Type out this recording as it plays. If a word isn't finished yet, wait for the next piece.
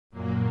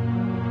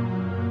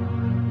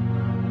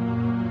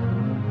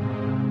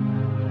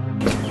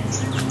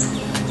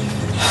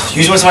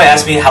Usually when somebody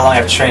asks me how long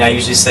I've trained, I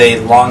usually say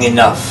long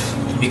enough,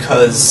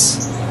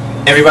 because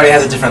everybody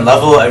has a different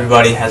level,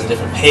 everybody has a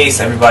different pace,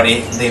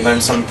 they learn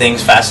some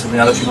things faster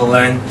than other people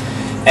learn,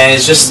 and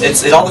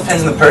it all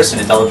depends on the person,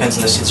 it all depends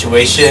on the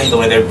situation, the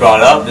way they're brought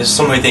up. There's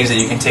so many things that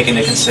you can take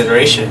into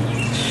consideration.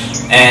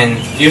 And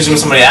usually when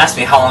somebody asks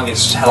me how long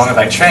have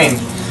I trained,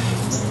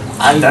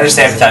 I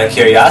understand it's out of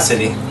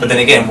curiosity, but then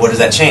again, what does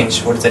that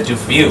change? What does that do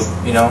for you?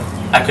 You know,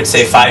 I could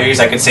say 5 years,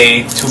 I could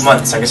say 2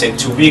 months, I could say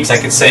 2 weeks, I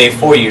could say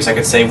 4 years, I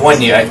could say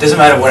 1 year. It doesn't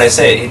matter what I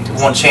say, it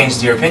won't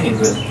change your opinion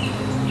really.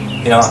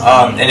 You know,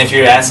 and if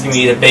you're asking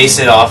me to base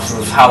it off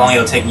of how long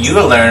it'll take you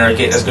to learn or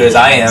get as good as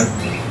I am,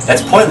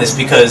 that's pointless,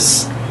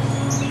 because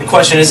the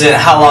question isn't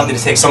how long did it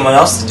take someone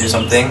else to do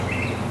something.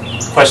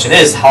 The question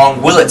is, how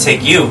long will it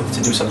take you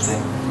to do something?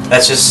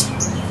 That's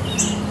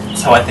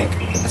how I think.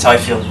 That's how I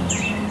feel.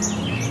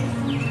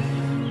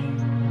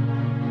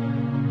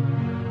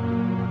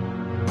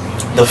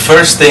 The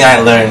first thing I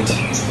learned,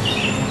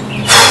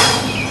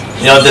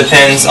 you know, it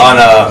depends on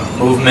a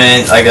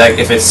movement, like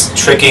if it's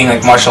tricking,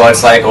 like martial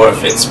arts like, or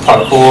if it's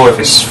parkour, or if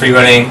it's free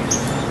running.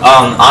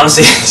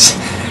 Honestly,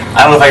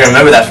 I don't know if I can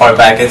remember that far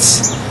back.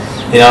 It's,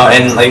 you know,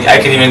 and like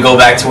I could even go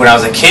back to when I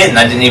was a kid and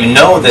I didn't even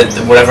know that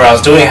whatever I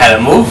was doing had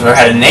a move or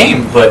had a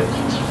name. But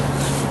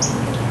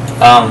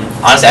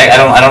honestly, I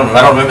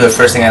don't remember the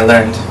first thing I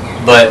learned.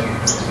 But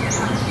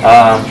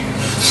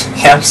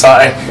yeah, I'm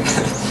sorry.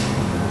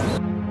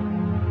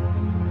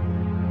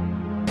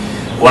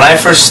 When I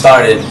first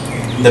started,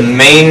 the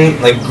main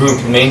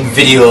main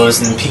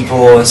videos and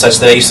people and such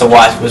that I used to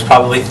watch was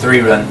probably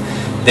 3Run.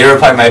 They were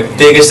probably my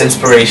biggest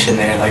inspiration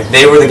there. Like,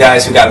 they were the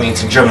guys who got me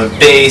into drum and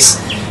bass.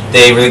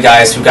 They were the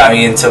guys who got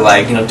me into,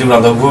 like, you know, doing all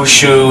the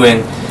wushu,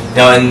 and you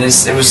know, and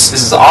this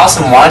is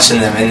awesome watching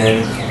them. And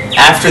then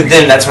after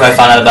them, that's when I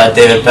found out about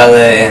David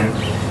Bella,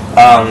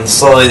 and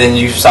slowly then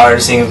you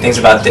started seeing things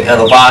about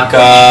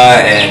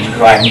Elabaka and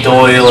Ryan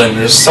Doyle, and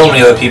there's so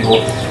many other people.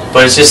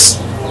 But it's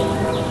just,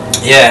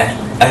 yeah.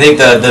 I think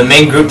the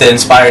main group that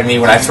inspired me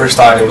when I first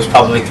started was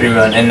probably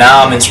 3Run, and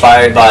now I'm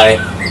inspired by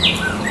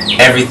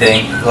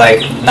everything.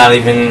 Like, not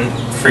even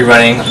free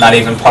running, not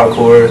even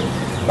parkour,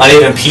 not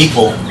even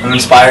people. I'm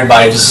inspired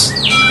by just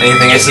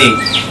anything I see.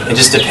 It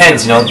just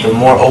depends, you know. The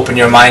more open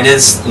your mind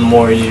is, the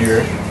more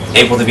you're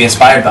able to be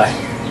inspired by.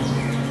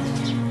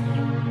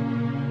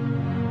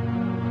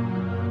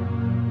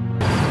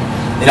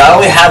 You know, I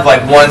only have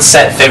like one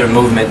set favorite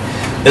movement.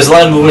 There's a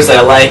lot of movements that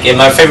I like, and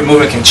my favorite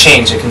movement can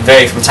change. It can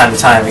vary from time to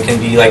time. It can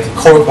be like a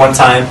cork one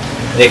time,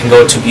 and it can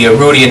go to be a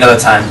Rudy another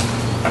time.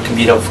 It can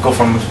be to go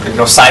from, you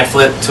know, side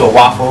flip to a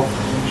waffle,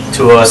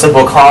 to a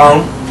simple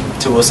Kong,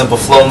 to a simple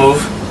flow move.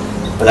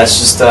 But that's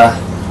just, yeah,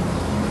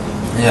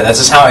 that's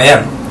just how I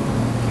am.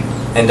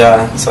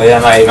 And so yeah,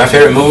 my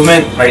favorite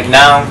movement right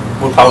now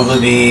would probably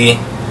be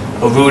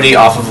a Rudy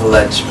off of a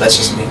ledge. That's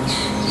just me.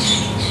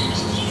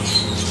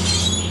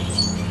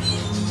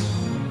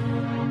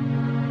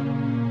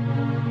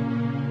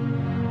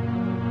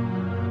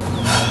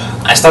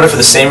 I started for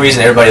the same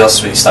reason everybody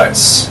else really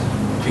starts.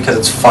 Because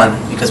it's fun,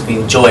 because we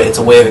enjoy it. It's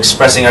a way of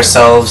expressing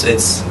ourselves.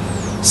 It's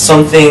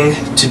something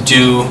to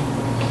do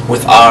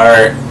with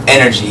our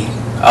energy.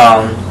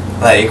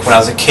 Like when I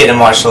was a kid in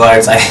martial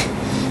arts, I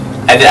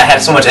had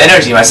so much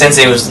energy. My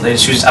sensei I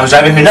was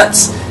driving her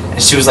nuts.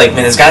 And she was like,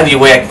 man, there's got to be a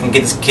way I can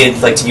get this kid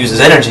like to use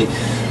his energy.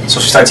 So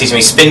she started teaching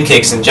me spin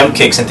kicks and jump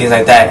kicks and things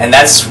like that. And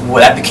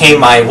that became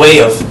my way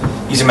of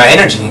using my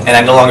energy. And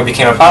I no longer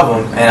became a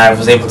problem. And I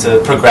was able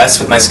to progress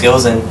with my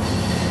skills, and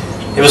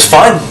it was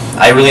fun.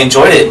 I really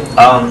enjoyed it.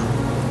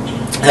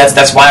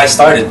 That's why I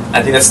started.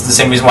 I think that's the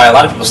same reason why a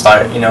lot of people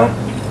start. You know,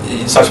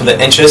 it starts with an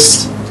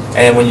interest,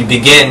 and when you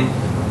begin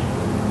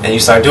and you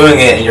start doing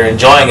it and you're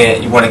enjoying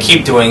it, you want to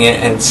keep doing it,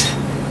 and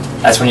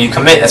that's when you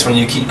commit. That's when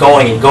you keep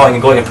going and going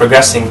and going and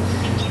progressing.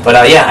 But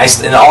yeah,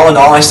 in all,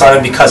 I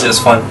started because it was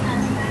fun.